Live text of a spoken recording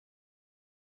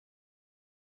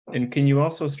And can you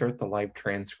also start the live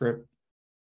transcript?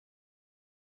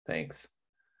 Thanks.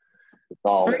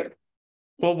 All All right.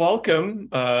 Well, welcome.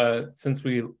 Since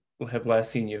we have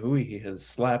last seen Yahui, he has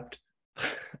slept.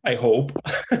 I hope.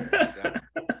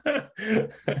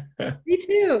 Me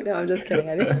too. No, I'm just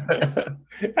kidding.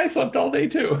 I slept all day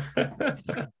too.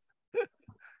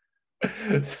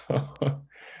 so,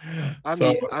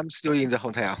 I'm still in the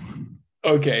hotel.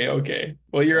 Okay.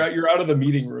 Well, you're out of the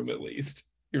meeting room at least.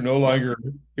 You're no longer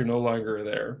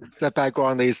there. The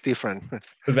background is different.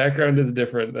 The background is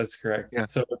different. That's correct. Yeah.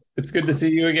 So it's good to see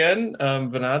you again.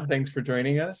 Vinod, thanks for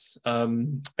joining us.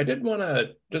 I did want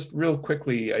to just real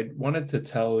quickly, I wanted to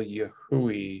tell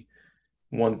Yahui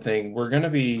one thing. We're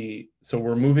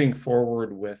moving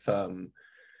forward with the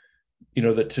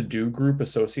To-Do Group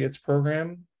Associates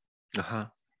program. Uh-huh.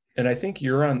 And I think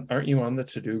aren't you on the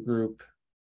To-Do Group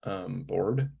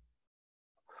board?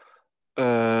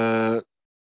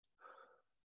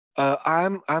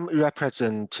 I'm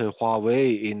represent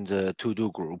Huawei in the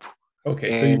To-Do group.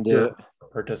 Okay, so you're a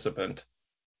participant.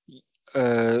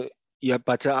 Yeah,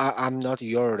 but I'm not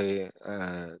usually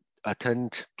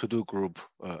attend To-Do group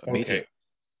meeting.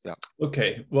 Yeah.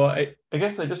 Okay. Well, I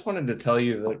guess I just wanted to tell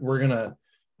you that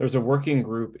there's a working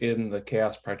group in the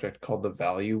CHAOSS project called the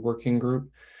Value Working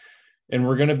Group. And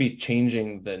we're going to be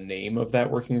changing the name of that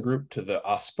working group to the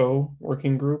OSPO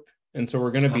working group. And so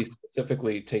we're going to be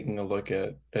specifically taking a look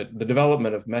at the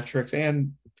development of metrics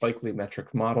and likely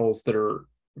metric models that are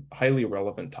highly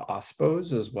relevant to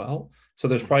OSPOs as well. So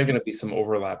there's probably going to be some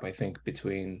overlap, I think,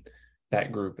 between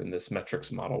that group and this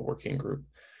metrics model working group.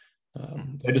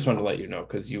 So I just wanted to let you know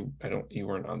because you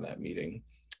weren't on that meeting.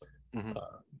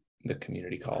 The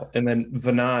community call. And then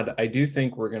Vinod, I do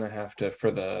think we're going to have to,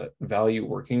 for the value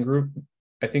working group,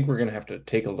 I think we're going to have to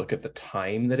take a look at the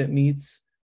time that it meets,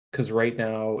 because right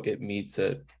now it meets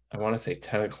at, I want to say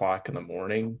 10 o'clock in the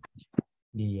morning.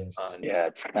 Yes. Yeah,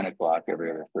 it's 10 o'clock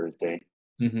every other Thursday.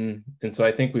 And so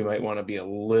I think we might want to be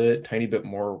a tiny bit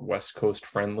more West Coast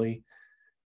friendly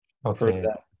for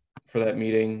that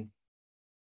meeting,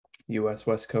 US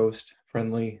West Coast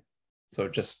friendly. So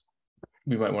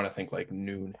we might want to think like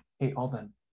noon. Hey,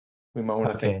 Alden, we might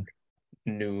want to think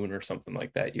noon or something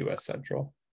like that, US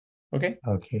Central. Okay.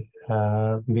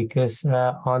 Because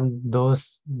on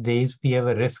those days we have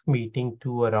a risk meeting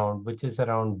which is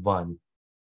around 1.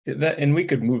 And we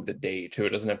could move the day too. It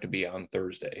doesn't have to be on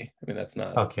Thursday. I mean, that's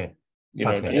not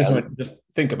just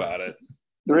think about it.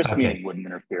 The risk meeting wouldn't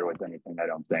interfere with anything, I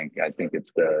don't think. I think it's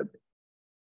the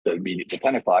meeting, the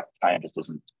 10 o'clock time just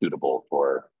isn't suitable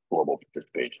for global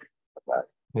participation like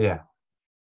that. Yeah.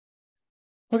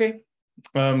 Okay.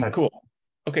 Cool.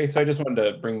 Okay, so I just wanted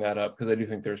to bring that up because I do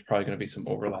think there's probably going to be some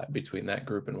overlap between that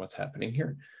group and what's happening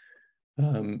here.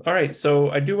 All right, so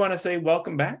I do want to say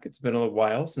welcome back. It's been a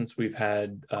while since we've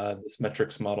had this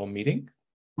metrics model meeting.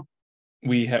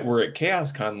 We're at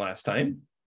CHAOSScon last time,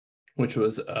 which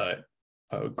was a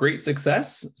great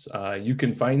success. You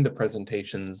can find the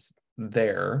presentations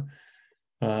there.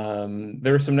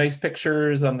 There were some nice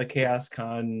pictures on the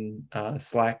CHAOSScon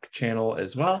Slack channel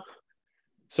as well.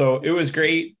 So it was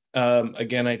great.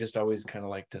 Again, I just always kind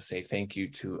of like to say thank you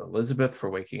to Elizabeth for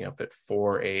waking up at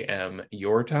 4 a.m.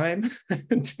 your time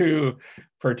to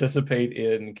participate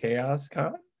in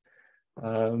CHAOSScon.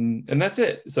 And that's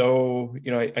it. So,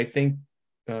 I think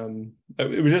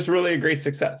it was just really a great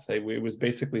success. It was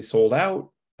basically sold out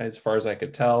as far as I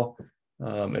could tell.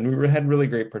 And we had really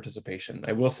great participation.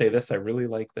 I will say this, I really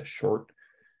like the short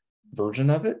version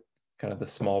of it, kind of the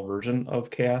small version of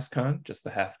CHAOSScon, just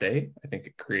the half day. I think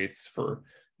it creates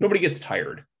nobody gets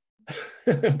tired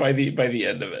by the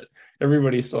end of it.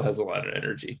 Everybody still has a lot of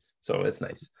energy. So it's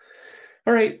nice.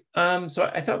 All right. So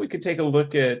I thought we could take a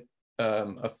look at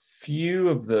a few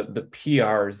of the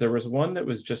PRs. There was one that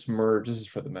was just merged. This is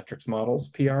for the metrics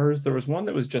models PRs. There was one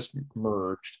that was just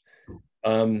merged.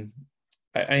 I've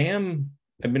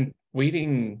been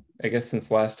waiting, I guess, since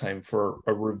last time for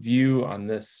a review on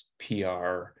this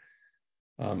PR.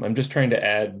 I'm just trying to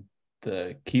add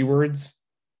the keywords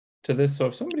to this. So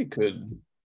if somebody could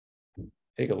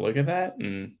take a look at that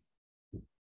and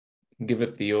give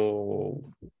it the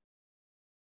old...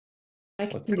 I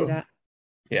can do that.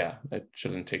 Yeah, that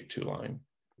shouldn't take too long.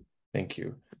 Thank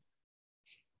you.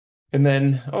 And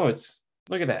then,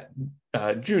 look at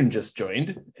that. June just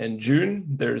joined. And June,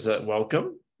 there's a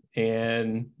welcome.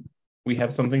 And we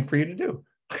have something for you to do.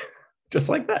 Just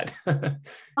like that.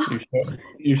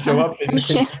 You show up.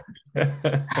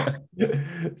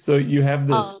 So you have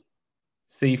this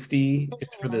safety.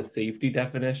 It's for the safety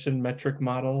definition metric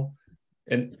model.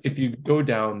 And if you go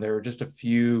down, there are just a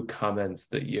few comments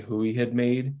that Yahui had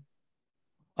made.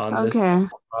 on this Okay.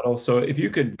 model. So if you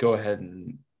could go ahead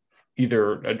and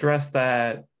either address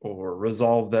that or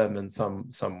resolve them in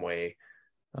some way,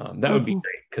 that would be Okay.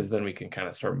 great, because then we can kind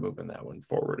of start moving that one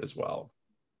forward as well.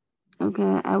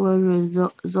 Okay, I will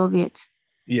resolve it.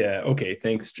 Yeah, okay,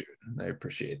 thanks, June. I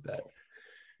appreciate that.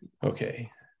 Okay.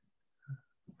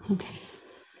 Okay.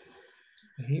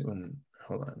 I hate when,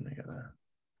 hold on, I gotta,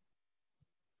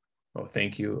 oh,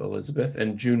 thank you, Elizabeth.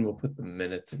 And June, we'll put the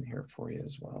minutes in here for you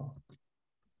as well.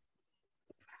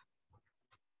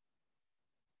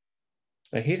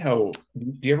 I hate how,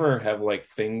 do you ever have like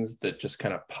things that just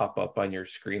kind of pop up on your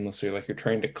screen? So you're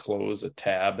trying to close a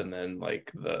tab and then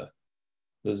like the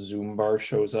Zoom bar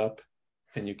shows up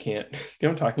and you can't, you know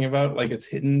what I'm talking about? Like it's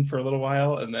hidden for a little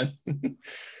while and then,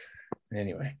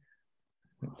 anyway.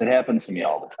 It happens to me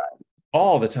all the time.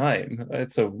 All the time.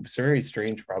 It's a very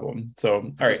strange problem. So,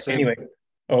 all right, Same. anyway.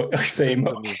 Oh, same. Same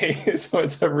to me. Okay, so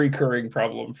it's a recurring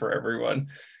problem for everyone.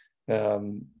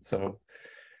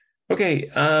 Okay,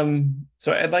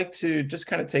 so I'd like to just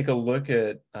kind of take a look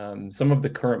at some of the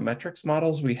current metrics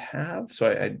models we have.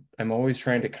 So I'm always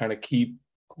trying to kind of keep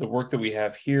the work that we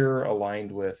have here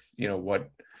aligned with, you know, what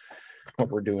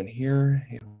we're doing here.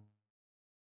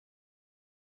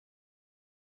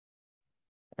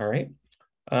 All right.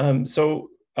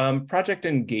 Project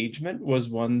engagement was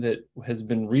one that has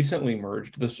been recently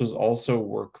merged. This was also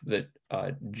work that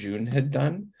June had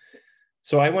done.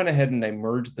 So I went ahead and I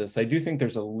merged this. I do think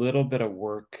there's a little bit of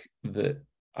work that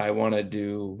I want to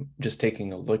do just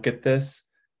taking a look at this.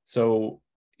 So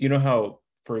you know how,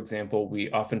 for example, we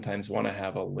oftentimes want to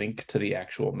have a link to the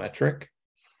actual metric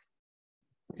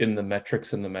in the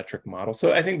metrics in the metric model.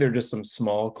 So I think there are just some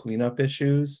small cleanup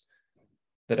issues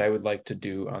that I would like to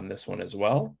do on this one as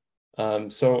well.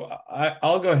 So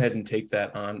I'll go ahead and take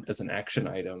that on as an action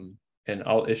item, and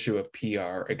I'll issue a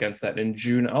PR against that. In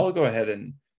June, I'll go ahead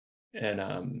and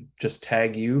just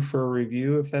tag you for a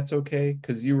review if that's okay,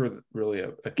 because you were really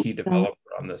a key developer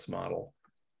on this model.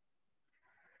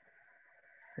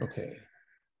 Okay.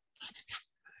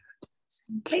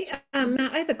 Hey,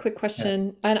 Matt, I have a quick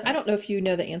question. And I don't know if you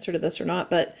know the answer to this or not,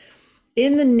 but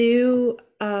in the new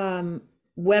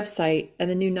website and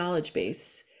the new knowledge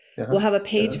base, we'll have a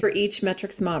page for each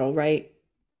metrics model, right?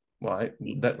 Well,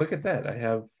 look at that. I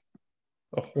have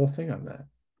a whole thing on that.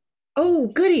 Oh,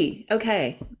 goody.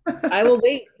 Okay. I will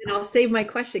wait and I'll save my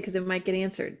question because it might get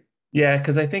answered. Yeah,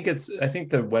 because I think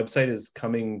the website is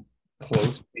coming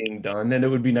close to being done, and it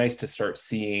would be nice to start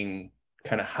seeing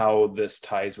kind of how this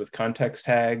ties with context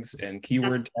tags and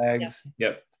keyword tags. Yes.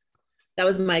 Yep. That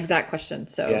was my exact question.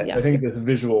 So yeah, yes. I think this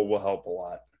visual will help a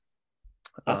lot.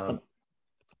 Awesome.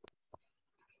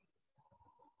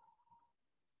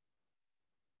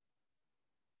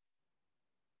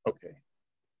 Okay.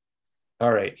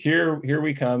 All right, here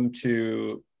we come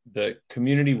to the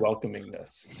community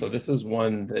welcomingness. So this is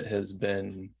one that has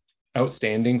been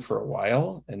outstanding for a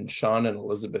while, and Sean and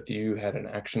Elizabeth, you had an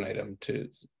action item to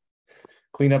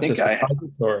clean up this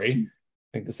repository.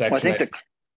 I think this action item,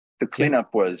 the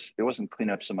cleanup was, it wasn't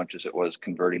cleanup so much as it was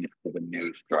converting it to the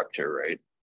new structure, right?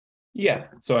 Yeah,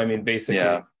 so I mean,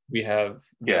 basically we have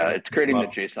it's creating the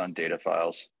JSON data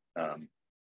files.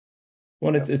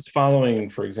 Well, it's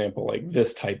following, for example, like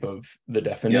this type of the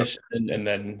definition and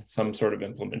then some sort of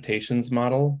implementations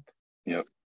model. Yep.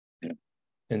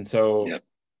 And so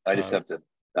I just have to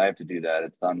do that.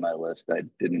 It's on my list. I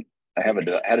had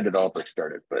a developer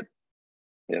started, but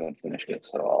they haven't finished it,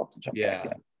 so I'll have to jump back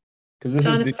in. Because this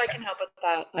John, is if I can help with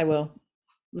that, I will.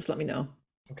 Just let me know.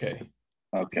 Okay.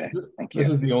 Thank you. This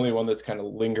is the only one that's kind of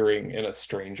lingering in a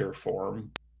stranger form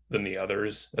than the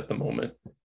others at the moment.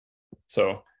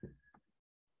 So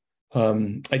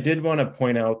I did want to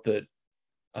point out that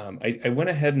I went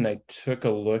ahead and I took a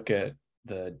look at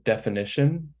the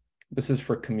definition. This is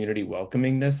for community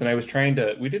welcomingness. And I was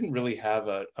we didn't really have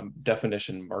a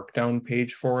definition markdown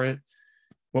page for it.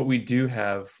 What we do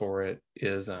have for it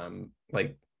is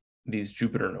like these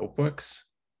Jupyter notebooks.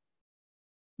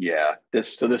 Yeah,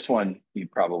 this one you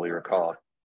probably recall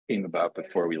came about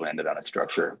before we landed on a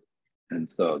structure. And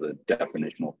so the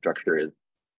definitional structure is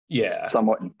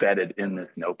somewhat embedded in this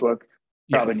notebook.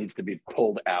 Probably needs to be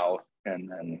pulled out, and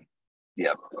then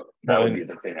that would be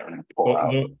the thing that would pull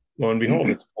out. Lo and behold,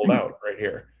 it's pulled out right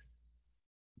here.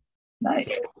 Nice.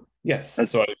 So, yes.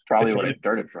 That's so probably where it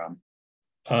started from.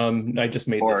 I just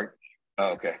made this. Oh,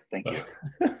 okay, thank you.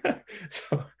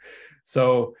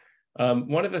 So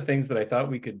one of the things that I thought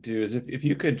we could do is if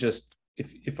you could just,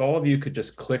 if all of you could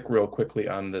just click real quickly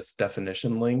on this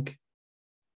definition link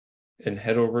and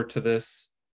head over to this.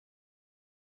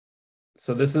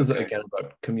 So this is again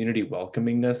about community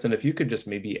welcomingness. And if you could just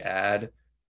maybe add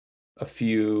a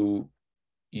few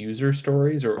user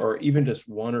stories, or even just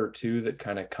one or two that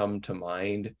kind of come to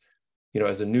mind.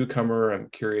 As a newcomer, I'm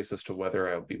curious as to whether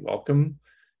I'll be welcome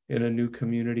in a new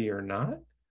community or not.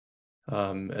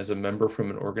 As a member from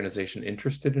an organization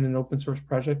interested in an open source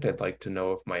project, I'd like to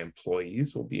know if my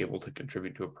employees will be able to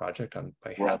contribute to a project on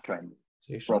behalf we're all of the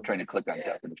organization. We're all trying to click on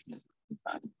definition.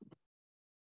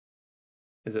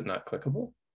 Is it not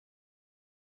clickable?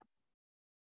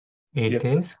 It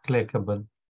is clickable.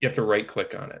 You have to right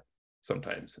click on it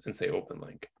sometimes and say open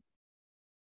link.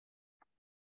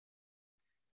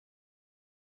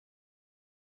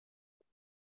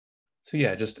 So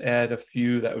yeah, just add a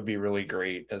few. That would be really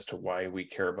great as to why we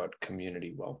care about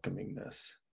community welcoming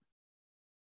this.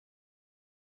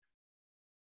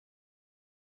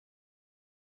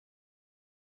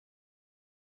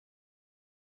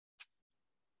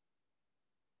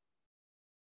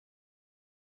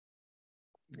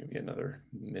 Give me another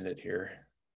minute here.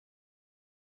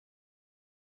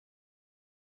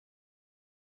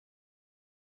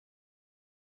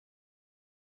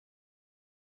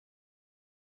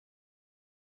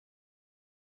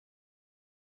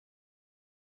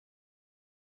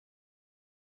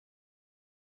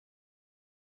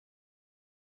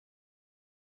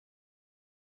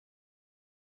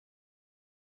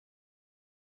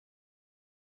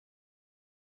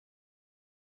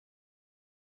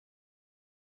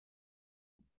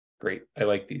 Great. I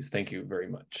like these. Thank you very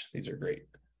much. These are great.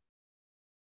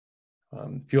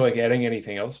 If you like adding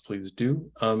anything else, please do.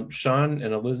 Sean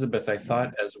and Elizabeth, I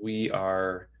thought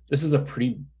this is a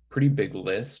pretty big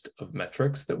list of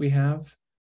metrics that we have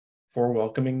for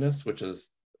welcomingness, which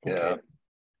is okay. Yeah,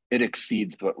 it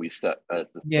exceeds what we set as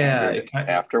the standard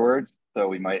afterwards. So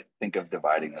we might think of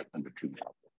dividing this into two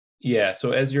modules. Yeah,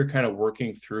 so as you're kind of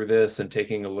working through this and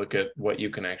taking a look at what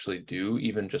you can actually do,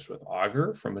 even just with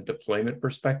Augur from a deployment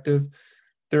perspective,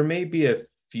 there may be a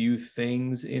few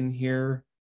things in here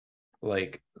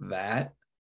like that.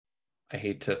 I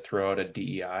hate to throw out a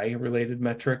DEI related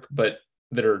metric, but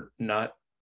that are not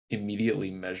immediately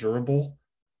measurable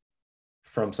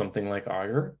from something like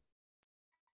Augur.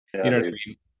 Yeah, what I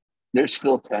mean? There's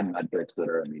still 10 metrics that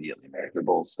are immediately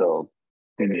measurable. So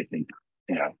you may think,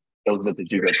 Elizabeth,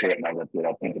 did you guys say it? And I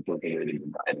think it's okay.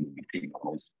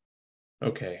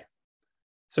 Okay.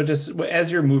 So just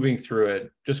as you're moving through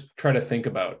it, just try to think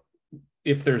about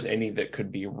if there's any that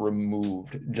could be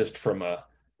removed just from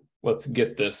let's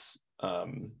get this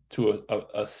to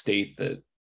a state that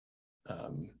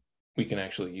we can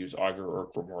actually use Augur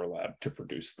or Grimoire Lab to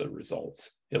produce the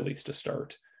results, at least to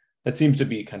start. That seems to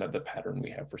be kind of the pattern we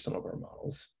have for some of our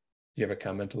models. Do you have a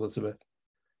comment, Elizabeth?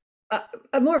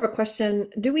 More of a question.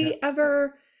 Do we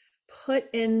ever put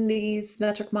in these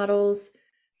metric models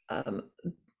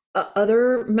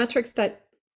other metrics that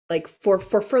like for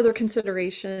further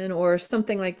consideration or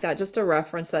something like that, just a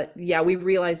reference that, yeah, we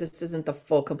realize this isn't the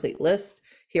full complete list.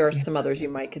 Here are some others you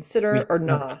might consider or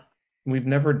not? We've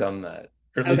never done that,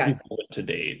 or at least we've done it to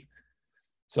date.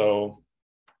 So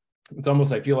it's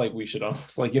almost, I feel like we should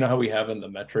almost like, how we have in the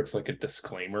metrics, like a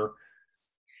disclaimer.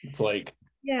 It's like,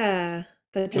 yeah,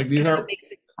 that just kind of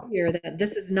makes it clear that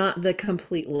this is not the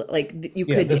complete, like you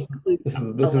could include.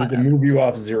 This is to move you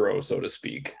off zero, so to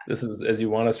speak. This is as you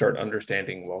want to start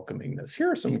understanding welcomingness. Here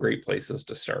are some great places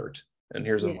to start, and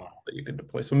here's a model that you can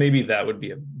deploy. So maybe that would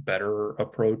be a better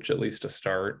approach, at least to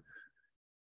start.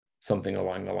 Something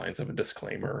along the lines of a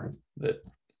disclaimer that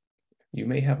you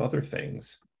may have other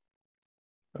things.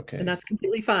 Okay. And that's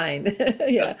completely fine. Yeah,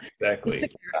 yes, exactly.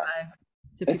 Just to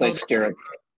clarify,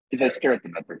 as I stare at the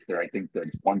metrics there, I think that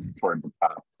ones toward the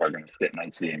top are going to fit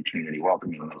nicely in community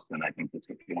welcomingness. And I think that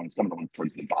some of the ones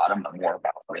towards the bottom are more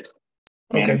about risk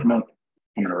management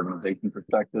from an organization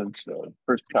perspective. So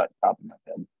first cut, top of my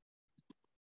head.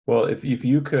 Well, if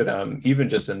you could, even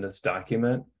just in this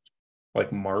document,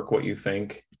 like mark what you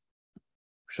think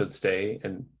should stay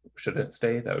and shouldn't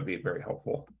stay, that would be very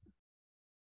helpful.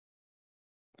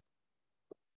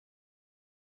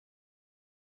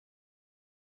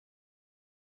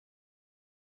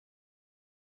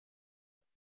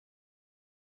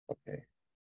 Okay.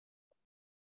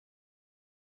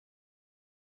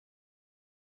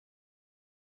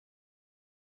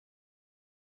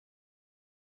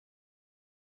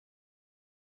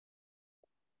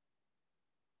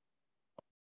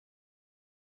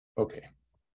 Okay.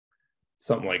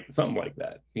 Something like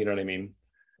that. You know what I mean?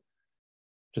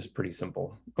 Just pretty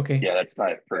simple. Okay. Yeah, that's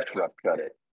my first rough cut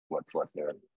at what's what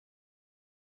there.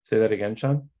 Say that again,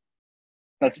 Sean.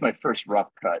 That's my first rough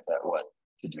cut at what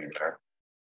to do there.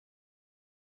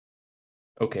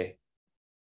 Okay.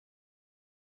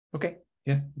 Okay.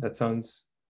 Yeah, that sounds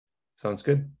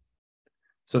good.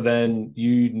 So then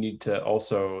you need to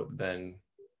also then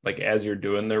like as you're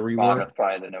doing the rework.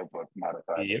 Modify the notebook,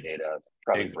 modify the data,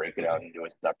 probably break it out into a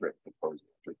separate proposal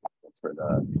for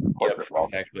the corporate law.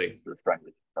 Exactly. For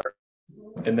friendly.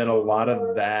 And then a lot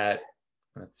of that,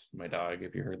 that's my dog,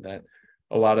 if you heard that,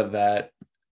 a lot of that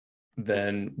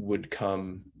then would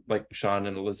come, like Sean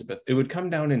and Elizabeth, it would come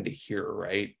down into here,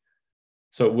 right?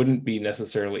 So it wouldn't be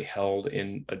necessarily held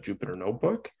in a Jupyter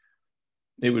notebook.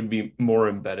 It would be more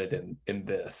embedded in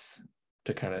this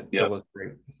to kind of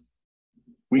illustrate.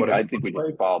 I think we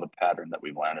just follow the pattern that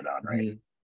we've landed on, right? Mm-hmm.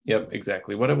 Yep,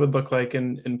 exactly. What it would look like,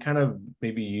 and kind of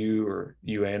maybe you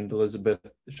and Elizabeth,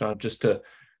 Sean, just to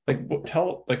like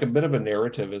tell like a bit of a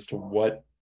narrative as to what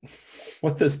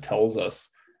this tells us.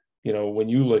 You know, when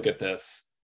you look at this,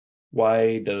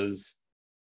 why does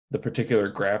the particular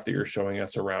graph that you're showing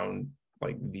us around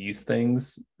like these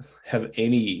things have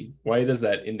any, why does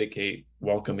that indicate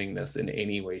welcomingness in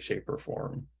any way, shape, or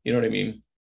form? You know what I mean?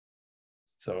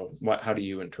 So how do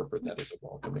you interpret that as a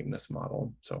welcomingness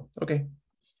model? So, okay,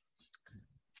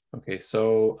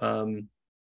 so,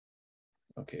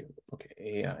 okay,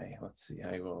 AI, let's see,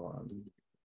 I will,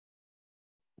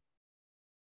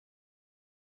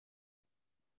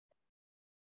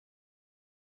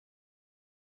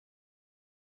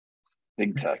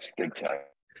 Big text.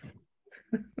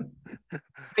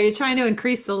 Are you trying to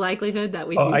increase the likelihood that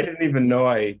we do? I didn't even know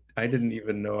I did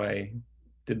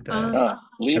that.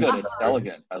 Leave it. It's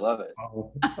elegant. I love it.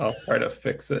 I'll try to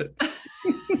fix it.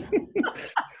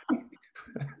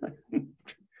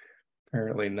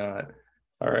 Apparently not.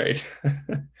 All right.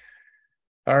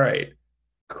 All right.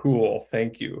 Cool.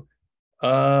 Thank you.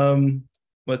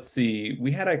 Let's see.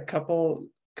 We had a couple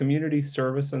community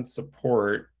service and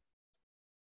support.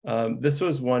 This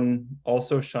was one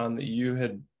also, Sean, that you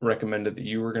had recommended that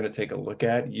you were going to take a look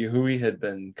at. Yuhui had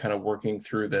been kind of working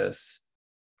through this.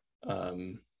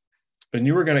 And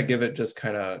you were going to give it just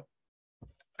kind of,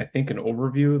 I think, an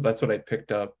overview. That's what I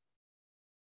picked up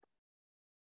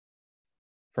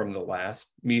from the last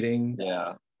meeting.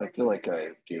 Yeah, I feel like I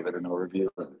gave it an overview.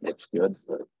 It's good,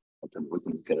 but we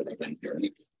can get it again here.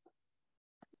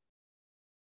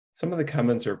 Some of the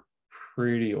comments are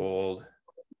pretty old.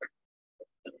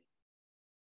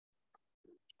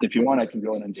 If you want, I can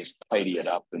go in and just tidy it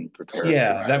up and prepare.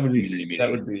 Yeah, that would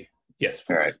be yes,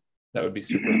 please. Right. That would be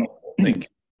super helpful. Thank you.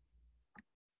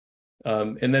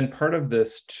 And then part of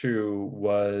this too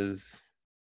was,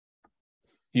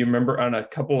 you remember on a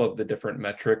couple of the different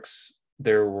metrics,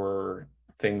 there were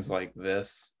things like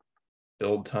this,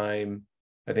 build time.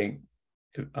 I think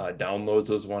downloads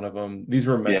was one of them. These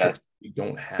were metrics we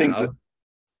don't have.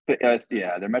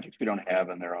 They're metrics we don't have,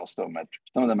 and they're also metrics.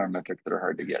 Some of them are metrics that are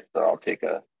hard to get. So I'll take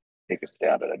a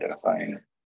stab at identifying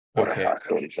what our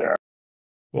possibilities are.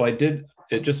 Well, I did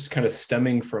it just kind of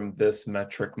stemming from this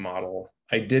metric model.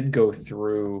 I did go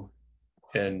through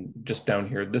and just down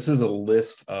here, this is a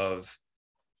list of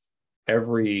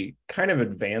every kind of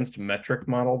advanced metric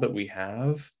model that we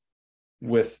have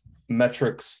with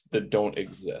metrics that don't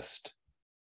exist,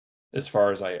 as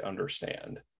far as I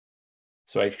understand.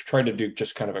 So I tried to do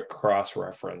just kind of a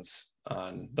cross-reference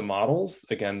on the models,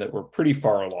 again, that were pretty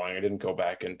far along. I didn't go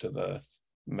back into the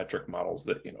metric models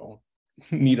that, you know,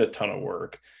 need a ton of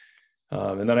work.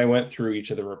 And then I went through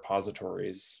each of the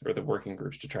repositories or the working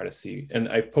groups to try to see. And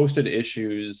I've posted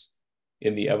issues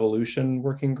in the evolution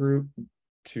working group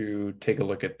to take a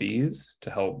look at these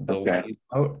to help build these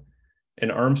out.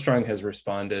 And Armstrong has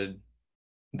responded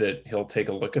that he'll take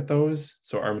a look at those.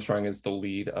 So Armstrong is the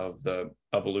lead of the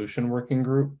evolution working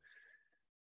group.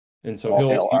 And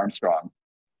so Armstrong.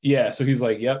 Yeah, so he's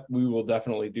like, yep, we will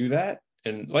definitely do that.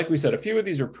 And like we said, a few of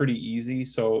these are pretty easy,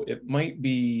 so it might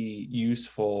be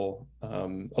useful.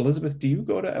 Elizabeth, do you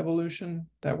go to evolution,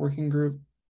 that working group?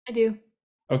 I do.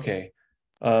 Okay.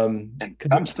 And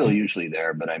I'm still usually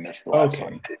there, but I missed the last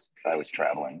one because I was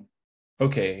traveling.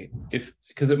 Okay,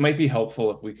 because it might be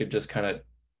helpful if we could just kind of,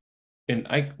 and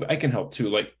I can help too,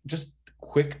 like just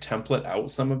quick template out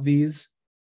some of these.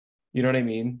 You know what I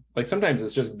mean? Like sometimes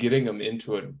it's just getting them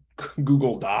into a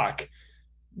Google Doc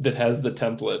that has the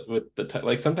template with the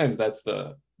like sometimes that's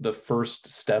the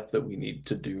first step that we need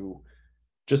to do,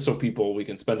 just so we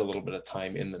can spend a little bit of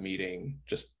time in the meeting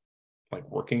just like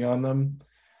working on them.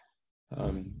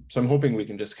 So I'm hoping we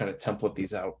can just kind of template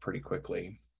these out pretty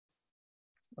quickly.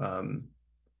 And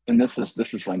this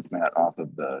is linked, Matt, off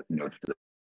of the notes.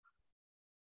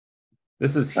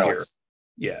 This is here.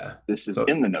 Yeah. This is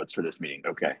in the notes for this meeting.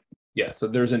 Okay. Yeah. So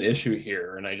there's an issue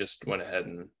here, and I just went ahead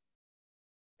and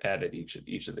added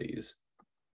each of these.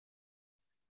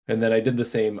 And then I did the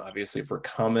same, obviously, for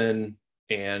common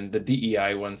and the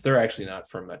DEI ones. They're actually not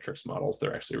from metrics models.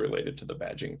 They're actually related to the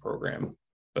badging program.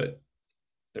 But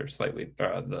they're slightly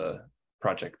the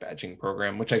project badging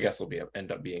program, which I guess will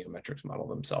end up being a metrics model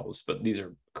themselves, but these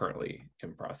are currently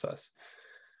in process.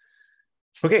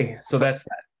 Okay, so that's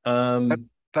that.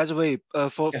 By the way,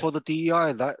 for the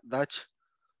DEI, that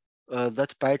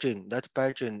badging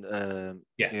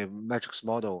metrics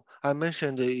model I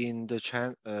mentioned in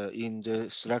the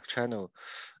Slack channel,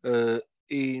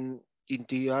 in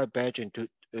DEI badging,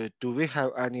 do we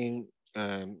have any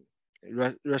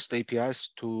REST APIs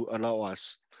to allow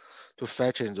us to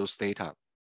fetch in those data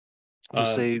to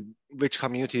say which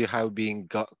community have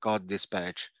got this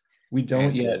badge? We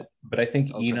don't yet, but I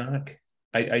think Enoch,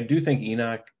 I do think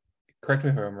Enoch, correct me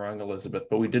if I'm wrong, Elizabeth,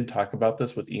 but we did talk about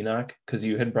this with Enoch because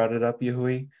you had brought it up,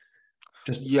 Yahui.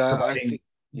 Just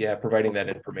providing that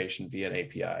information via an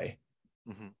API.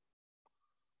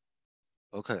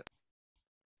 Okay.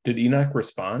 Did Enoch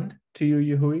respond to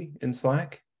you, Yahui, in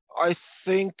Slack? I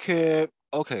think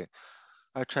okay.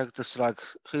 I checked the Slack.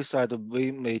 He said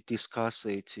we may discuss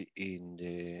it in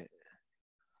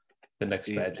the next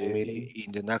badging meeting.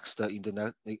 In the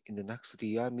next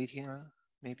DI meeting,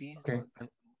 maybe. Okay.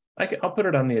 I'll put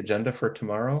it on the agenda for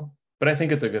tomorrow, but I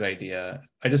think it's a good idea.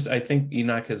 I think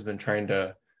Enoch has been trying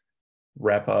to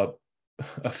wrap up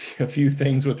a few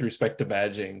things with respect to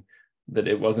badging that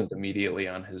it wasn't immediately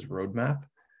on his roadmap.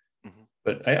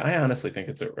 But I honestly think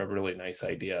it's a really nice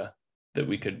idea that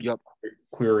we could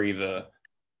query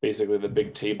basically the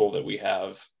big table that we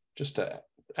have just to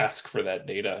ask for that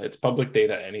data. It's public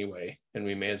data anyway, and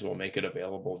we may as well make it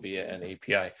available via an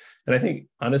API. And I think,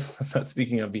 honestly, I'm not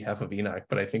speaking on behalf of Enoch,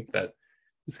 but I think that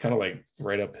it's kind of like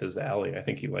right up his alley. I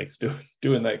think he likes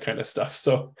doing that kind of stuff.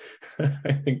 So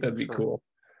I think that'd be cool.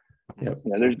 Yep.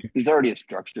 Yeah, there's already a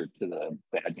structure to the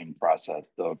badging process,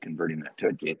 so converting that to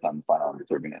a JSON file and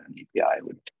serving it in an API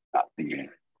would not be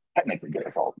technically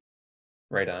difficult.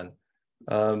 Right on.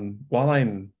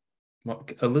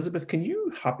 Elizabeth, can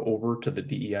you hop over to the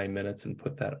DEI minutes and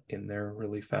put that in there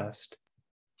really fast?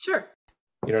 Sure.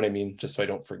 You know what I mean? Just so I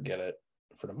don't forget it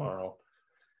for tomorrow.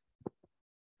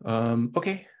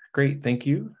 Okay, great. Thank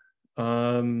you.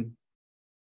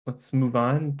 Let's move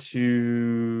on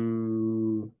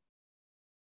to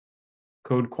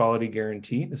code quality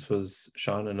guarantee. This was,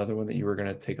 Sean, another one that you were going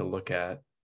to take a look at.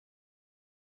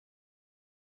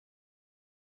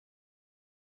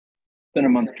 Been a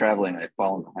month traveling. I've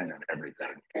fallen behind on everything.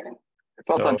 I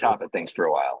felt on top of things for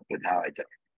a while, but now I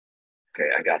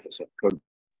got this one.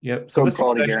 Code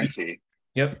quality guarantee.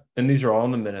 Yep, and these are all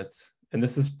in the minutes, and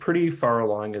this is pretty far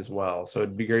along as well. So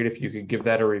it'd be great if you could give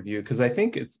that a review, because I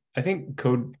think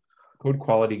code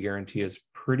quality guarantee is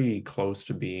pretty close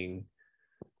to being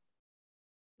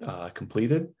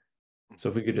completed. So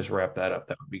if we could just wrap that up,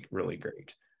 that would be really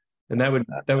great. And that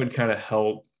would kind of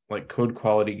help. Like code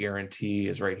quality guarantee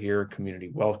is right here, community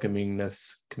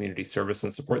welcomingness, community service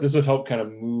and support. This would help kind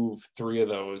of move 3 of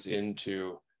those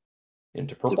into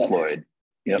purple. Deployed.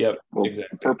 Yep,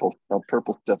 exactly.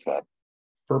 Purple stuff up.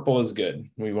 Purple is good.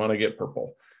 We want to get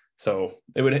purple. So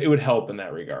it would help in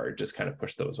that regard, just kind of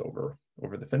push those over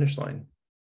the finish line.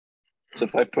 So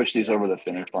if I push these over the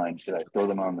finish line, should I throw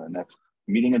them on the next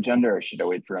meeting agenda, or should I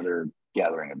wait for another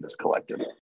gathering of this collective?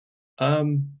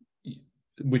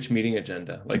 Which meeting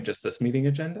agenda? Like just this meeting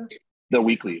agenda? The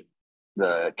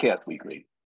CHAOSS weekly.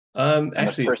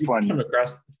 Actually, if you push them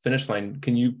across the finish line,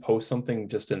 can you post something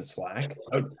just in Slack?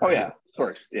 Oh yeah, of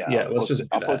course. Yeah.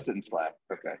 I'll post it in Slack.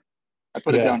 Okay. I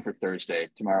put it down for Thursday.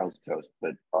 Tomorrow's toast,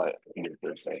 but I can do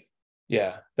Thursday.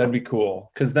 Yeah, that'd be cool.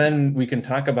 Because then we can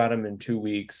talk about them in 2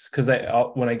 weeks. Because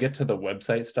when I get to the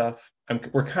website stuff,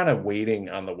 we're kind of waiting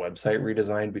on the website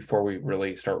redesign before we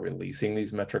really start releasing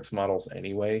these metrics models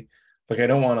anyway. Like I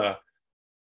don't want to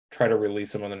try to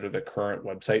release them under the current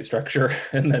website structure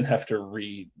and then have to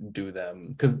redo them,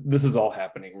 because this is all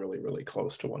happening really, really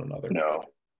close to one another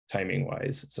timing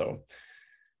wise. So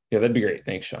yeah, that'd be great.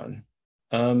 Thanks, Sean.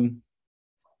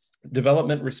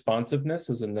 Development responsiveness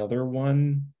is another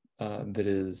one that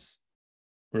is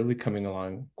really coming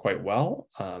along quite well.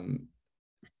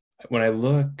 When I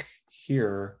look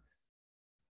here,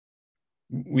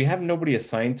 we have nobody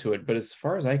assigned to it, but as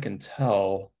far as I can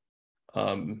tell,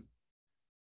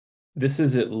 this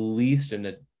is at least in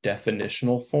a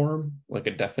definitional form, like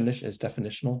a definition. Is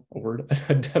definitional a word?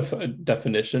 A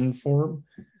definition form.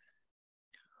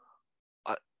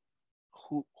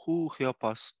 Who help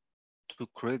us to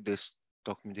create this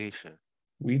documentation?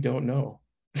 We don't know.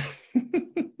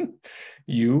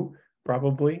 You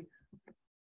probably.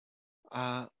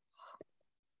 I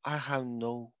have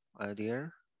no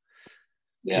idea.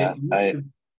 Yeah,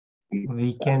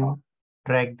 we can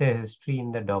track the history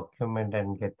in the document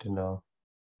and get to know.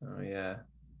 Oh yeah.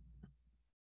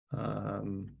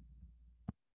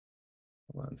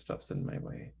 Hold on, stuff's in my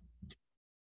way.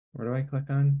 Where do I click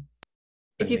on?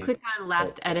 If you click on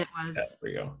last edit was. Yeah, there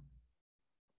we go.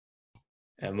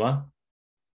 Emma.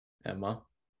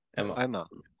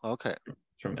 Okay.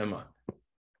 It's from Emma.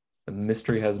 The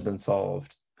mystery has been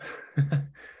solved.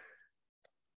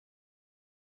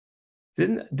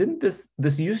 Didn't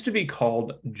this used to be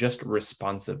called just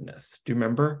responsiveness? Do you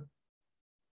remember?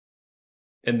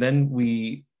 And then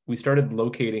we started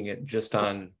locating it just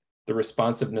on the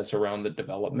responsiveness around the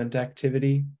development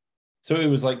activity. So it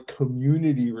was like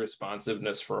community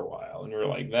responsiveness for a while. And we were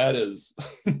like, that is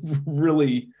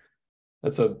really,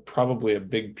 that's probably a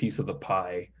big piece of the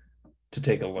pie to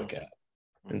take a look at.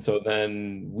 And so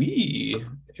then we,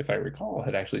 if I recall,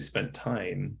 had actually spent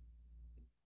time,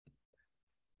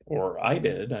 or I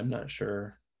did, I'm not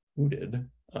sure who did,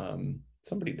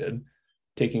 somebody did,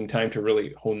 taking time to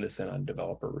really hone this in on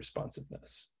developer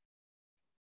responsiveness.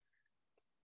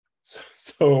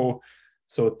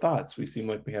 So thoughts, we seem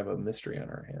like we have a mystery on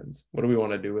our hands. What do we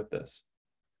want to do with this?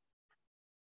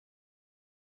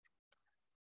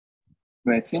 I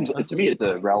mean, it seems, to me, it's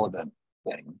a relevant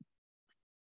thing.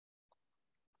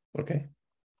 Okay.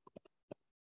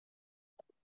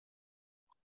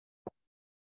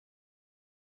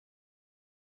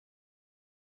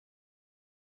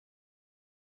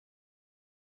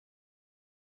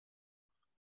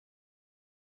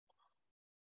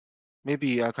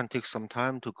 Maybe I can take some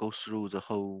time to go through the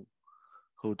whole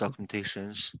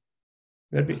documentations.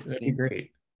 That'd be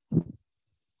great.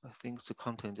 I think the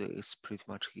content is pretty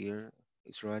much here.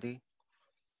 It's ready.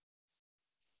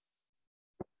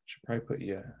 Should probably put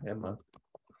Emma.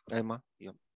 Emma,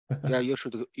 yeah. Yeah, you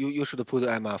should put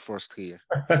Emma first here.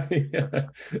 Yeah.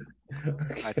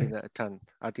 Okay.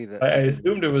 I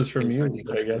assumed it was from you,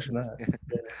 but I guess not.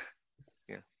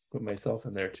 Yeah. Put myself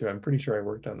in there too. I'm pretty sure I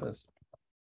worked on this.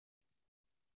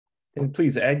 And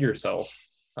please add yourself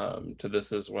to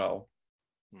this as well.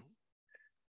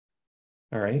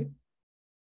 All right.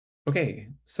 Okay,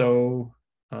 so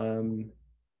all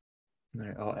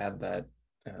right, I'll add that.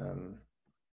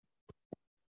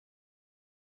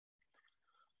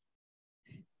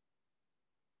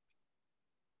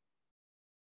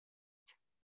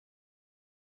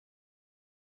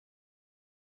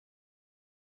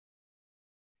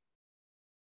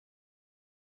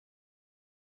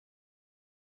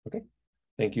 Okay,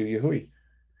 thank you, Yahui.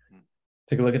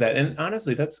 Take a look at that. And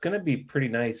honestly, that's going to be pretty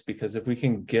nice, because if we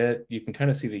can get, you can kind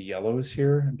of see the yellows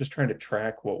here. I'm just trying to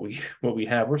track what we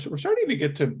have. We're starting to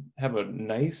get to have a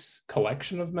nice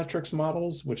collection of metrics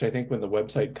models, which I think when the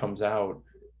website comes out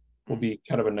will be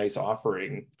kind of a nice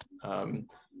offering. And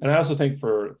I also think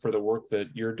for the work that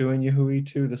you're doing, Yahui,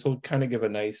 too, this will kind of give a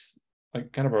nice,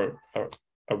 like kind of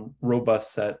a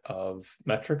robust set of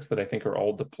metrics that I think are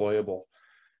all deployable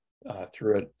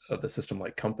through the system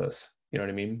like Compass. You know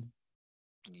what I mean?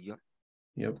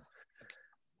 Yep.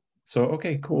 So,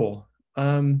 okay, cool.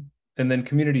 And then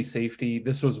community safety.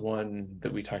 This was one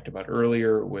that we talked about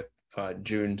earlier with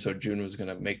June. So June was going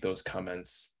to make those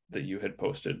comments that you had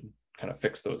posted, kind of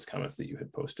fix those comments that you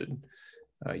had posted.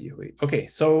 Okay,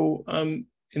 so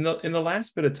in the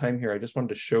last bit of time here, I just wanted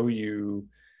to show you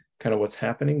kind of what's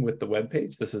happening with the web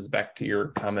page. This is back to your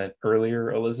comment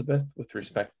earlier, Elizabeth, with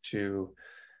respect to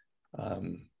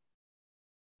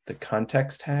the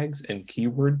context tags and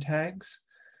keyword tags.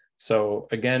 So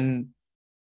again,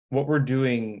 what we're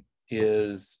doing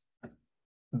is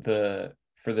for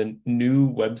the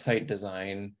new website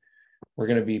design, we're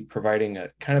going to be providing a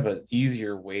kind of an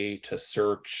easier way to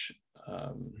search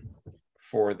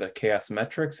for the CHAOSS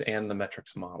metrics and the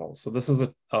metrics model. So this is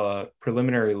a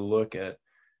preliminary look at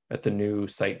the new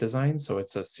site design. So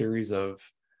it's a series of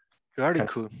very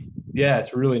cool. Yeah,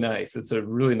 it's really nice. It's a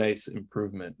really nice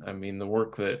improvement. I mean, the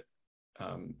work that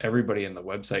everybody in the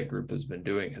website group has been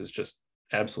doing is just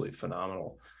absolutely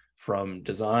phenomenal, from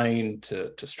design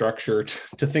to structure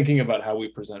to thinking about how we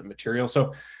present material.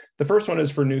 So the first one is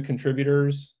for new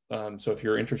contributors. So if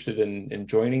you're interested in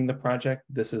joining the project,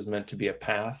 this is meant to be a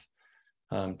path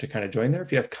to kind of join there.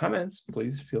 If you have comments,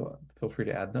 please feel free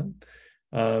to add them.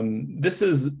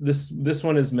 This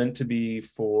one is meant to be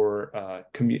for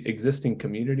existing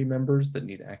community members that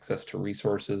need access to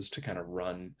resources to kind of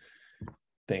run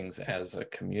things as a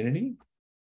community.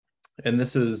 And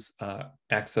this is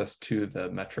access to the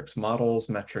metrics models,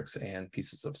 metrics, and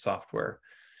pieces of software.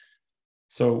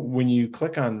 So when you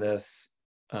click on this,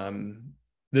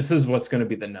 this is what's going to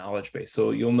be the knowledge base.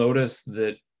 So you'll notice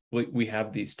that we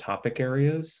have these topic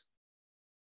areas.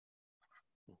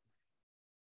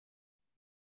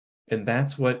 And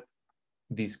that's what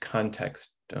these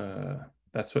context tags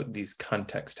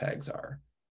are.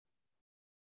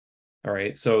 All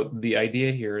right, so the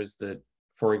idea here is that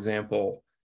for example,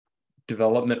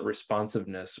 development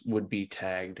responsiveness would be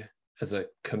tagged as a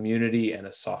community and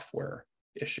a software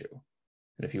issue.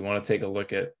 And if you want to take a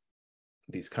look at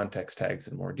these context tags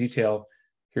in more detail,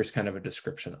 here's kind of a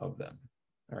description of them.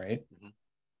 All right.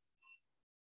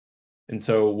 And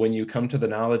so when you come to the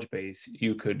knowledge base,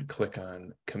 you could click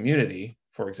on community,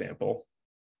 for example,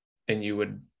 and you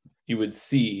would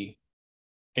see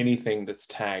anything that's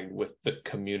tagged with the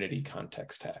community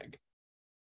context tag.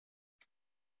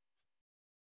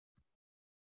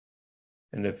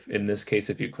 And if in this case,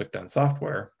 if you clicked on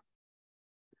software,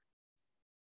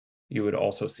 you would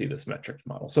also see this metrics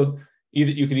model. So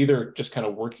you can either just kind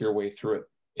of work your way through it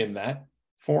in that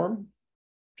form,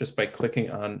 just by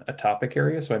clicking on a topic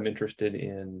area. So I'm interested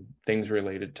in things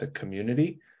related to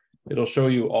community. It'll show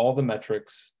you all the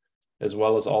metrics as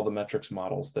well as all the metrics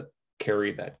models that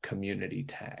carry that community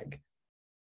tag.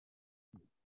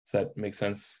 Does that make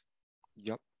sense?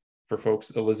 Yep. For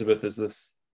folks, Elizabeth, is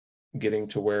this getting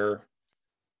to where?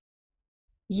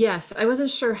 Yes, I wasn't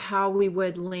sure how we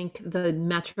would link the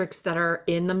metrics that are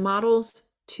in the models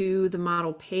to the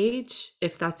model page,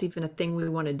 if that's even a thing we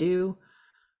want to do,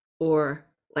 or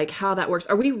like how that works.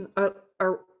 Are we doing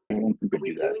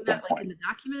that like in the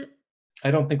document?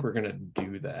 I don't think we're going to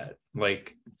do that.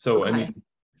 Like, so, okay. I mean,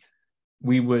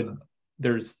 we would,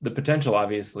 there's the potential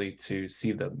obviously to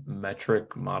see the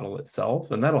metric model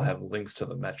itself, and that'll have links to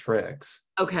the metrics.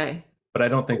 Okay. But I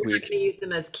don't think we're going to use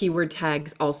them as keyword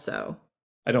tags also.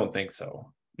 I don't think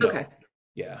so. No. Okay.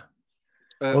 Yeah.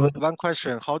 Well, one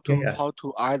question: how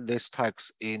to add this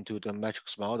text into the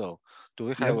metrics model? Do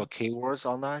we have a keywords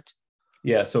on that?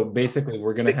 Yeah. So basically,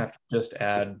 we're going to have to just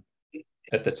add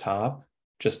at the top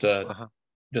just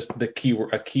the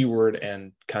keyword, a keyword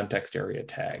and context area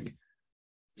tag.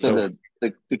 So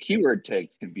the keyword tag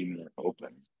can be more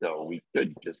open. So we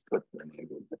could just put the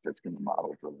metrics in the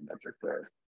model for the metric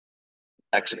there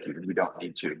executed. We don't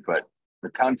need to, but the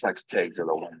context tags are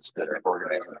the ones that are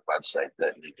organized on the website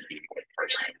that need to be more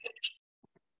personal.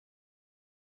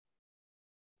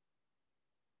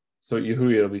 So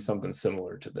Yahui, it'll be something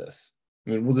similar to this.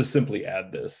 I mean, we'll just simply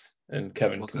add this, and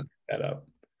Kevin can pick that up.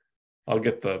 I'll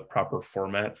get the proper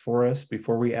format for us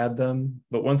before we add them,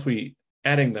 but once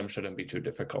adding them shouldn't be too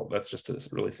difficult. That's just a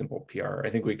really simple PR. I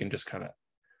think we can just kind of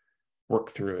work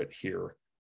through it here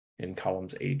in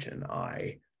columns H and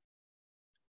I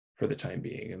for the time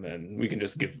being, and then we can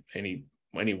just give any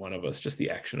one of us just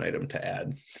the action item to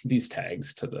add these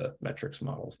tags to the metrics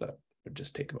models. That would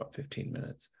just take about 15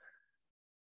 minutes.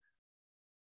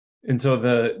 And so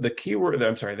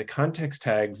the context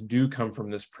tags do come from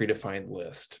this predefined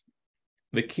list.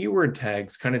 The keyword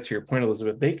tags, kind of to your point,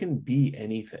 Elizabeth, they can be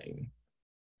anything.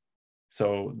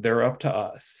 So they're up to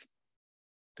us.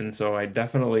 And so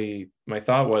my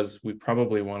thought was we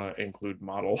probably want to include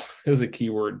model as a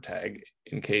keyword tag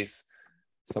in case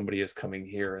somebody is coming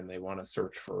here and they want to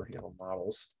search for,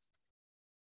 models,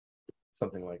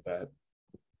 something like that.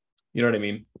 You know what I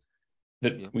mean?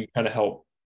 That we kind of help.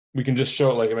 We can just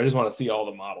show, like, if I just want to see all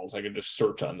the models, I can just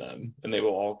search on them and they will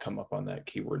all come up on that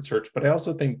keyword search. But I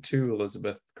also think too,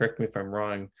 Elizabeth, correct me if I'm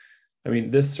wrong, I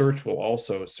mean, this search will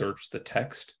also search the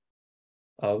text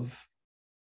of.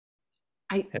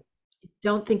 I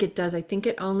don't think it does. I think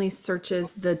it only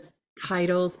searches the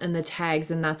titles and the tags,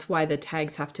 and that's why the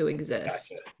tags have to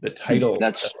exist. Gotcha. The titles.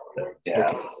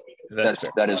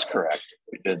 That is correct.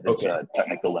 It's a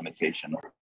technical limitation.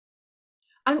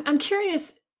 I'm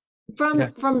curious,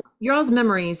 from y'all's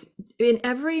memories, in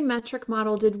every metric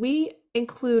model, did we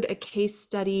include a case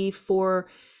study for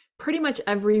pretty much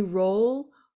every role,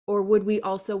 or would we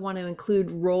also want to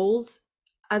include roles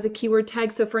as a keyword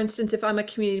tag? So for instance, if I'm a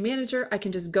community manager, I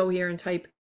can just go here and type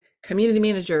community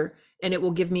manager and it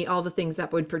will give me all the things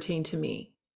that would pertain to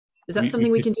me. Is that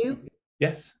something we can do?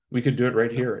 Yes, we could do it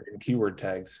right here in keyword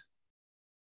tags.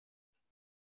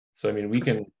 So, I mean, we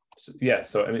can,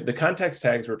 so, I mean, the context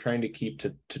tags we're trying to keep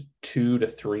to 2 to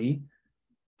 3.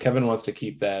 Kevin wants to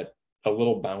keep that a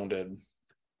little bounded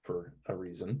for a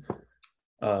reason.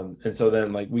 And so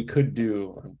then, like, we could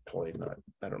do, I'm totally not,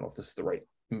 I don't know if this is the right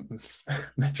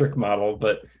metric model,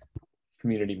 but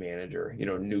community manager,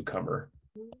 newcomer.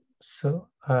 So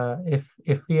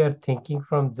if we are thinking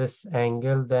from this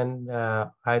angle, then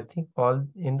I think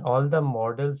in all the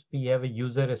models we have a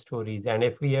user stories, and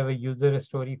if we have a user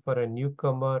story for a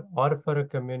newcomer or for a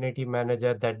community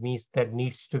manager, that means that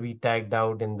needs to be tagged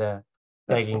out in the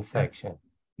tagging section.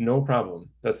 No problem.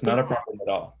 That's not a problem at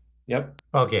all. Yep.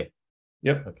 Okay.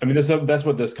 Yep. Okay. I mean, that's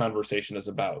what this conversation is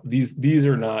about. These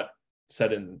are not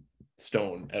set in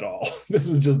stone at all. This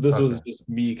was just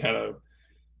me kind of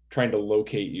trying to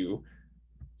locate you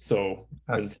So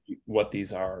and see what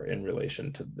these are in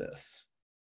relation to this.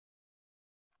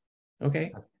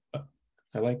 Okay,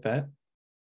 I like that.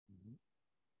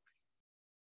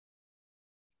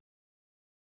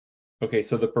 Okay,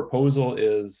 so the proposal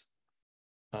is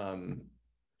the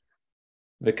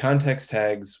context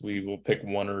tags, we will pick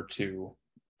 1 or 2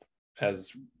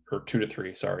 as, or 2 to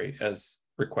 3, sorry, as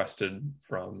requested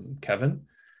from Kevin.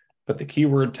 But the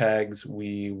keyword tags,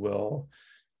 we will,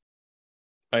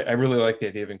 I really like the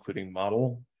idea of including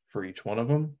model for each one of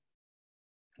them.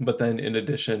 But then in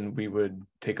addition, we would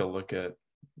take a look at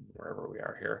wherever we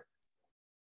are here,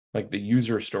 like the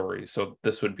user stories. So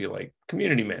this would be like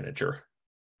community manager,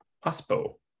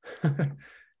 OSPO,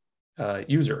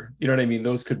 user, you know what I mean?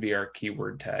 Those could be our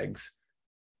keyword tags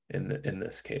in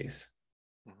this case.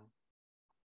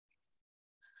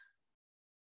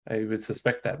 I would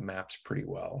suspect that maps pretty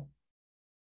well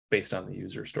based on the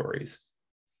user stories.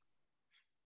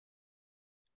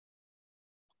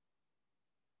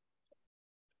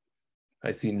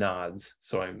 I see nods,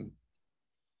 so I'm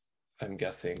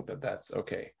guessing that that's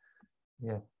okay.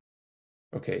 Yeah.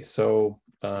 Okay, so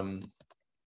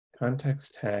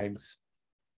context tags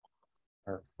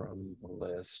are from the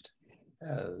list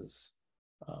as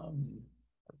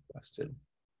requested.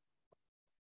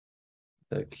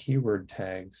 The keyword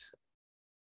tags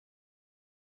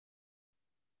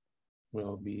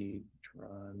will be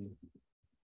drawn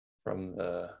from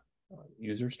the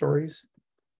user stories.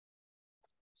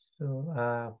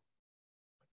 So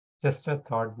just a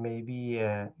thought, maybe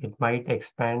it might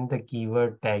expand the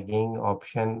keyword tagging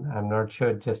option. I'm not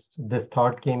sure, just this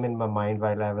thought came in my mind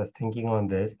while I was thinking on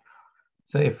this.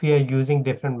 So if we are using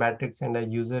different metrics and a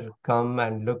user come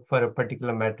and look for a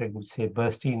particular metric, say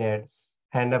burstiness,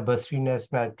 and a burstiness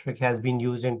metric has been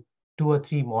used in 2 or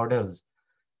 3 models.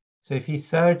 So if he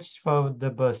searched for the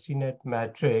burstiness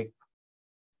metric,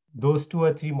 those 2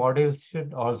 or 3 models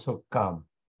should also come.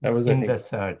 That was, in I think, the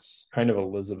search. Kind of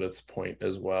Elizabeth's point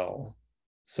as well.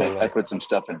 So I put some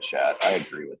stuff in chat. I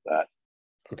agree with that.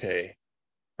 Okay.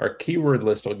 Our keyword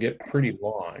list will get pretty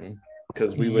long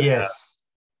because we would have,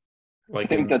 like, I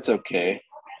think that's okay.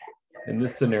 In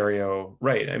this scenario,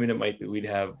 right. I mean, it might be we'd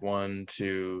have 1,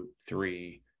 2,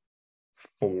 3,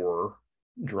 4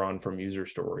 drawn from user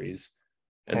stories.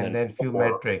 And then few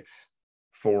metrics.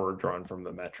 4 drawn from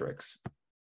the metrics.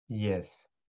 Yes.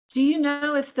 Do you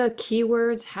know if the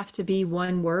keywords have to be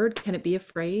one word? Can it be a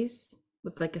phrase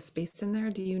with like a space in there?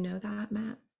 Do you know that,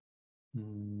 Matt?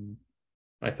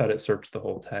 I thought it searched the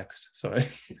whole text. So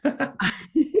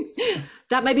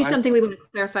that might be something we want to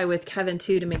clarify with Kevin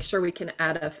too, to make sure we can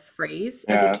add a phrase.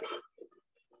 Yeah.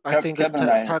 I think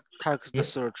text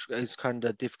search is kind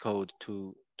of difficult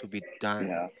to be done.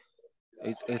 Yeah.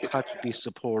 It had to be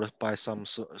supported by some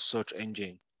search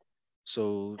engine.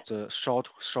 So the short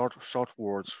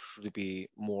words should be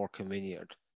more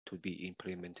convenient to be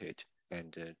implemented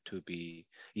and to be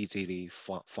easily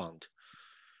found.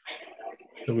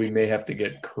 So we may have to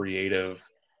get creative.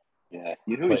 Yeah,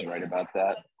 Yehui's right about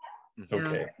that.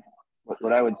 Okay.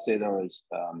 What I would say though is,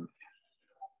 I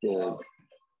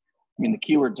mean, the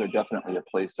keywords are definitely a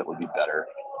place that would be better.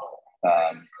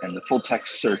 And the full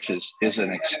text search is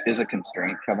a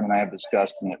constraint Kevin and I have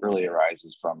discussed, and it really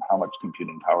arises from how much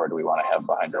computing power do we want to have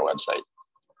behind our website.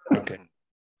 Okay.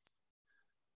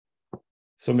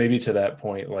 So maybe to that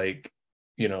point, like,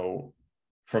 you know,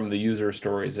 from the user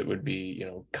stories, it would be, you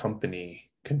know,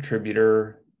 company,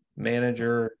 contributor,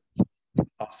 manager,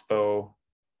 OSPO,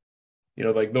 you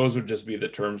know, like those would just be the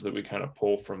terms that we kind of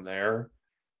pull from there.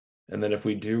 And then if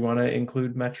we do want to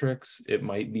include metrics, it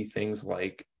might be things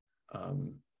like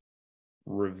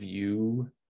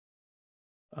review,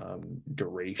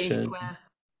 duration,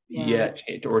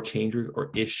 change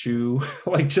or issue,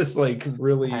 like just like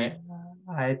really.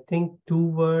 I think 2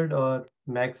 word or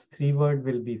max 3 word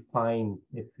will be fine.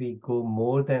 If we go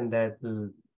more than that, will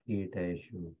create an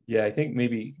issue. Yeah, I think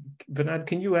maybe Vinod,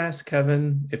 can you ask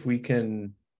Kevin if we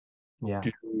can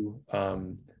do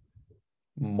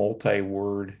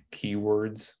multi-word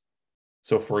keywords?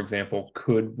 So for example,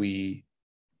 could we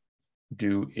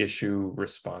do issue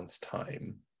response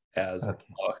time as a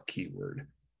keyword?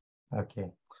 Okay.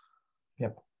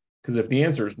 Yep. Because if the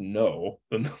answer is no,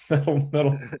 then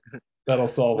that'll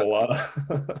solve a lot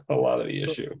of the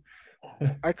issue.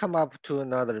 I come up to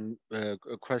another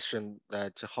question,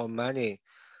 that how many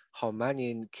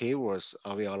keywords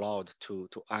are we allowed to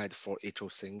add for each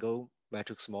single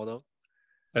matrix model?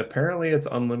 Apparently it's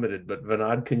unlimited, but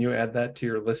Vinod, can you add that to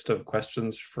your list of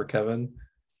questions for Kevin?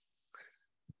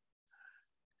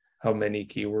 How many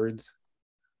keywords?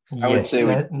 I would say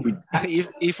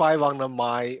if I want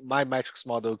my matrix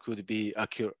model could be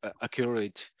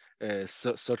accurate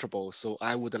searchable. So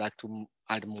I would like to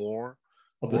add more.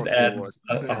 I'll just add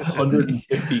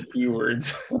 150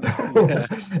 keywords.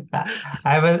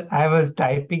 I was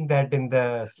typing that in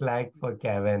the Slack for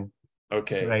Kevin.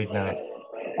 Okay. Right now.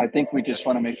 I think we just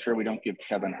want to make sure we don't give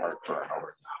Kevin heartburn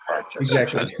over parts.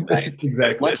 Exactly.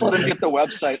 Exactly. Let's let him get the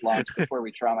website launched before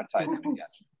we traumatize him again.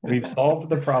 We've solved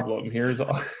the problem. Here's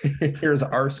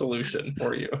our solution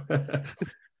for you.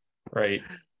 Right.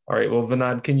 All right. Well,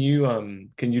 Vinod, can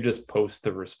you just post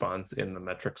the response in the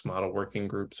metrics model working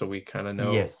group so we kind of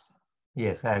know? Yes.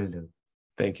 Yes, I'll do.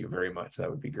 Thank you very much. That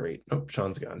would be great. Oh,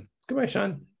 Sean's gone. Goodbye,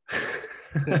 Sean.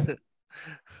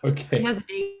 Okay. He has a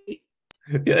date.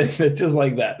 Yeah, it's just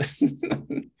like that.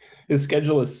 His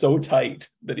schedule is so tight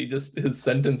that his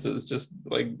sentences just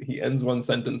like he ends one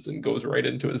sentence and goes right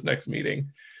into his next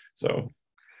meeting. So,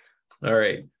 all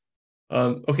right.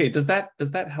 Okay, does that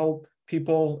help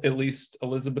people? At least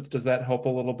Elizabeth, does that help a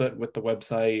little bit with the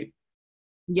website?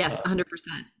 Yes, 100%.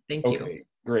 Thank you. Okay,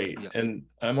 great. Yeah. And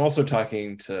I'm also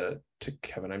talking to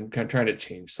Kevin. I'm kind of trying to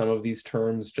change some of these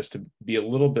terms just to be a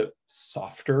little bit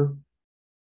softer.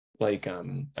 Like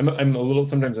sometimes I'm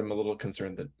a little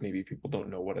concerned that maybe people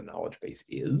don't know what a knowledge base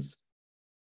is.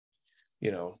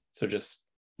 So just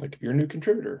like if you're a new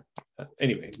contributor.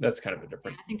 Anyway, that's kind of a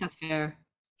different. I think that's fair.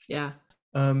 Yeah.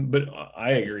 But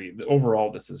I agree.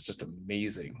 Overall, this is just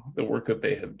amazing. The work that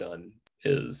they have done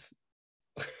is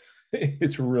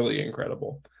it's really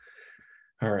incredible.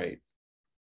 All right.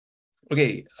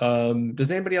 Okay. Does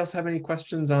anybody else have any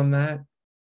questions on that?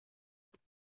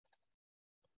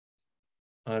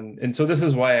 And so this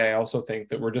is why I also think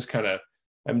that we're just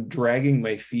I'm dragging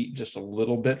my feet just a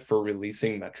little bit for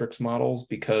releasing metrics models,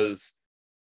 because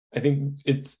I think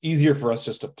it's easier for us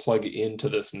just to plug into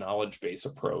this knowledge base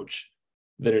approach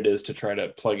than it is to try to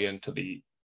plug into the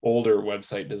older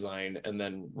website design and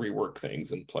then rework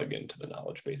things and plug into the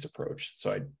knowledge base approach.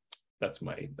 So that's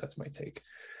my take.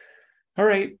 All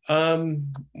right.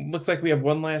 Looks like we have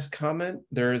one last comment.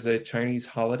 There is a Chinese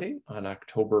holiday on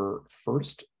October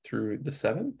 1st through the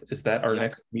 7th. Is that our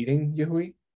next meeting,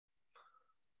 Yuhui?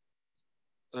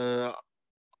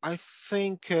 I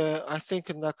think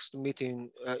next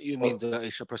meeting, you mean the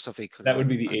Asia Pacific? That would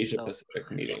be the Asia Pacific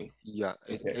meeting. Yeah,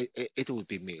 okay. it would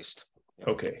be missed. Yeah.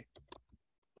 Okay.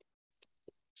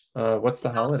 What's the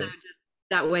holiday? Also, just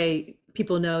that way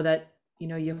people know that,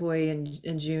 Yuhui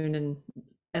and June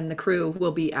and the crew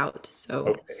will be out. So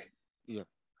okay. Yeah.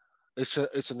 It's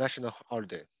a national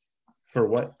holiday. For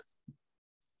what?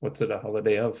 What's it a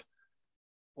holiday of?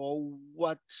 Or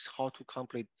how to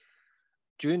complete?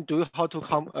 June, do you how to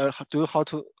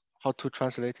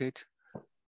translate it?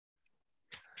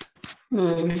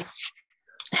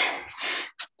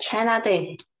 China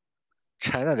Day.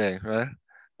 China Day, right?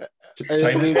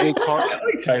 We call I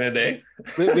like China Day.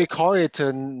 we call it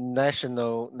a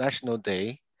national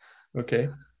day. Okay.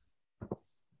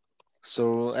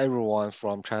 So everyone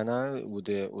from China would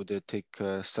take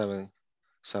 7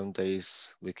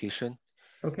 days vacation.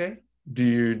 Okay. Do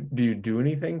you do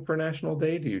anything for National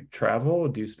Day? Do you travel?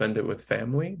 Do you spend it with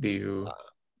family? Do you?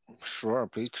 Sure,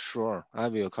 please, sure. I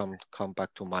will come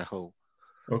back to my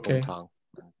hometown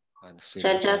and see.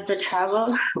 So just to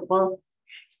travel will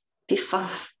be fun.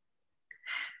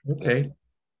 Okay.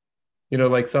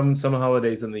 Like some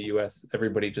holidays in the US,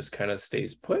 everybody just kind of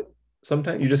stays put.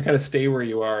 Sometimes you just kind of stay where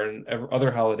you are, and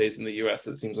other holidays in the US,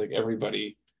 it seems like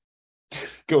everybody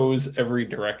goes every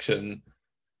direction.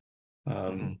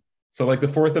 So like the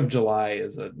 4th of July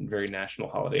is a very national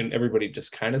holiday, and everybody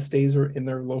just kind of stays in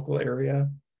their local area.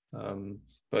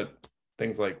 But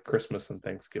things like Christmas and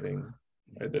Thanksgiving,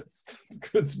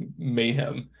 it's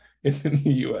mayhem in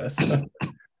the US.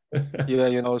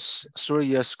 Yeah, 3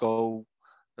 years ago,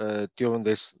 during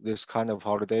this kind of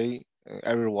holiday,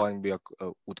 everyone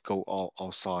would go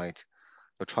outside,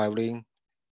 traveling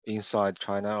inside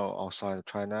China or outside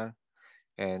China,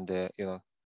 and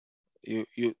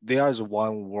there is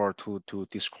one word to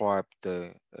describe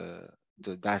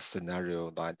that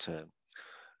scenario, that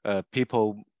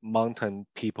mountain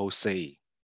people say.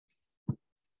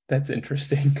 That's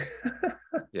interesting.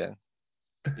 Yeah,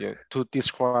 to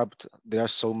describe there are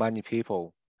so many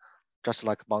people, just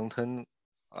like mountain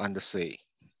and the sea.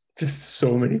 Just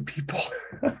so many people.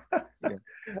 Yeah.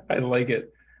 I like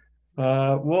it.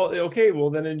 Well, okay. Well,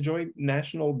 then enjoy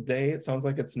National Day. It sounds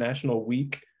like it's National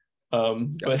Week.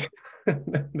 But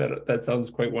that sounds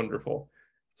quite wonderful.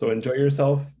 So enjoy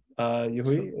yourself,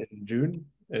 Yuhui, in June.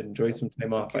 Enjoy some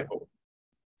time off, I hope.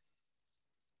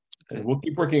 And we'll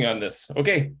keep working on this.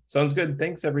 Okay, sounds good.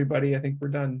 Thanks, everybody. I think we're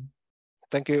done.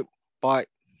 Thank you. Bye.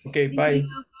 Okay, bye.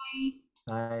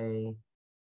 Bye. Bye.